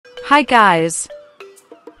Hi guys!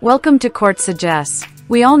 Welcome to Court Suggests.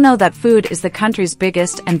 We all know that food is the country's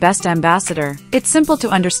biggest and best ambassador. It's simple to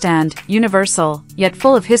understand, universal, yet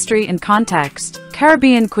full of history and context.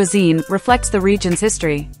 Caribbean cuisine reflects the region's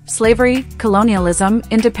history. Slavery, colonialism,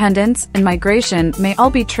 independence, and migration may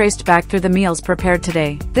all be traced back through the meals prepared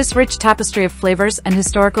today. This rich tapestry of flavors and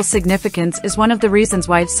historical significance is one of the reasons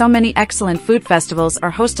why so many excellent food festivals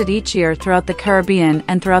are hosted each year throughout the Caribbean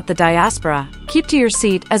and throughout the diaspora. Keep to your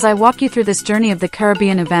seat as I walk you through this journey of the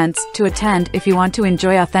Caribbean events to attend if you want to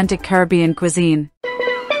enjoy authentic Caribbean cuisine.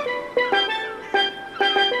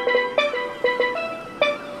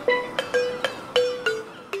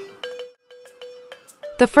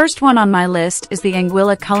 The first one on my list is the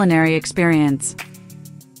Anguilla Culinary Experience.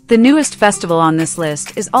 The newest festival on this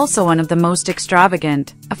list is also one of the most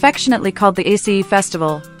extravagant. Affectionately called the ACE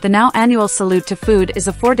Festival, the now annual Salute to Food is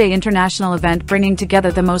a 4-day international event bringing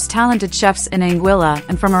together the most talented chefs in Anguilla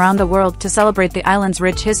and from around the world to celebrate the island's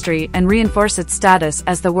rich history and reinforce its status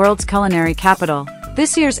as the world's culinary capital.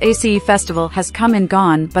 This year's ACE Festival has come and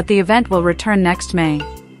gone, but the event will return next May.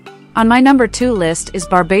 On my number 2 list is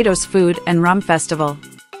Barbados Food and Rum Festival.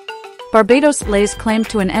 Barbados lays claim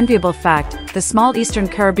to an enviable fact: the small eastern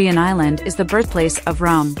Caribbean island is the birthplace of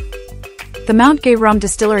rum. The Mount Gay Rum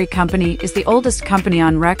Distillery Company is the oldest company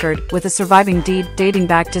on record, with a surviving deed dating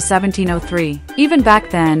back to 1703. Even back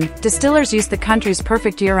then, distillers used the country's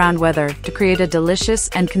perfect year-round weather to create a delicious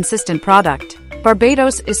and consistent product.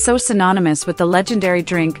 Barbados is so synonymous with the legendary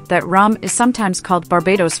drink that rum is sometimes called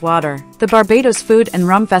Barbados water. The Barbados Food and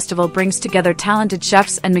Rum Festival brings together talented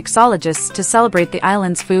chefs and mixologists to celebrate the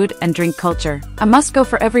island's food and drink culture. A must-go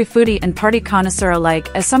for every foodie and party connoisseur alike,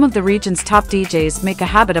 as some of the region's top DJs make a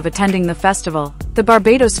habit of attending the festival. The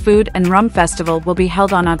Barbados Food and Rum Festival will be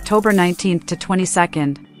held on October 19th to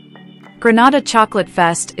 22nd. Grenada Chocolate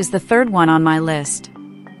Fest is the third one on my list.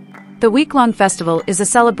 The week-long festival is a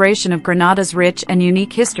celebration of Grenada's rich and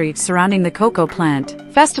unique history surrounding the cocoa plant.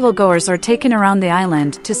 Festival goers are taken around the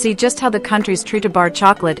island to see just how the country's tree-to-bar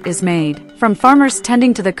chocolate is made. From farmers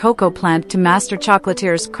tending to the cocoa plant to master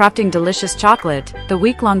chocolatiers crafting delicious chocolate, the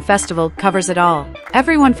week-long festival covers it all.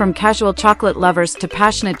 Everyone from casual chocolate lovers to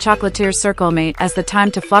passionate chocolatiers circle as the time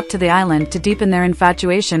to flock to the island to deepen their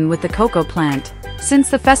infatuation with the cocoa plant.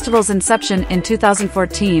 Since the festival's inception in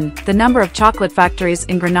 2014, the number of chocolate factories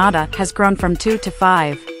in Grenada has grown from 2 to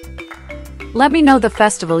 5. Let me know the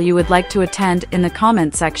festival you would like to attend in the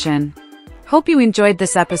comment section. Hope you enjoyed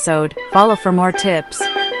this episode. Follow for more tips.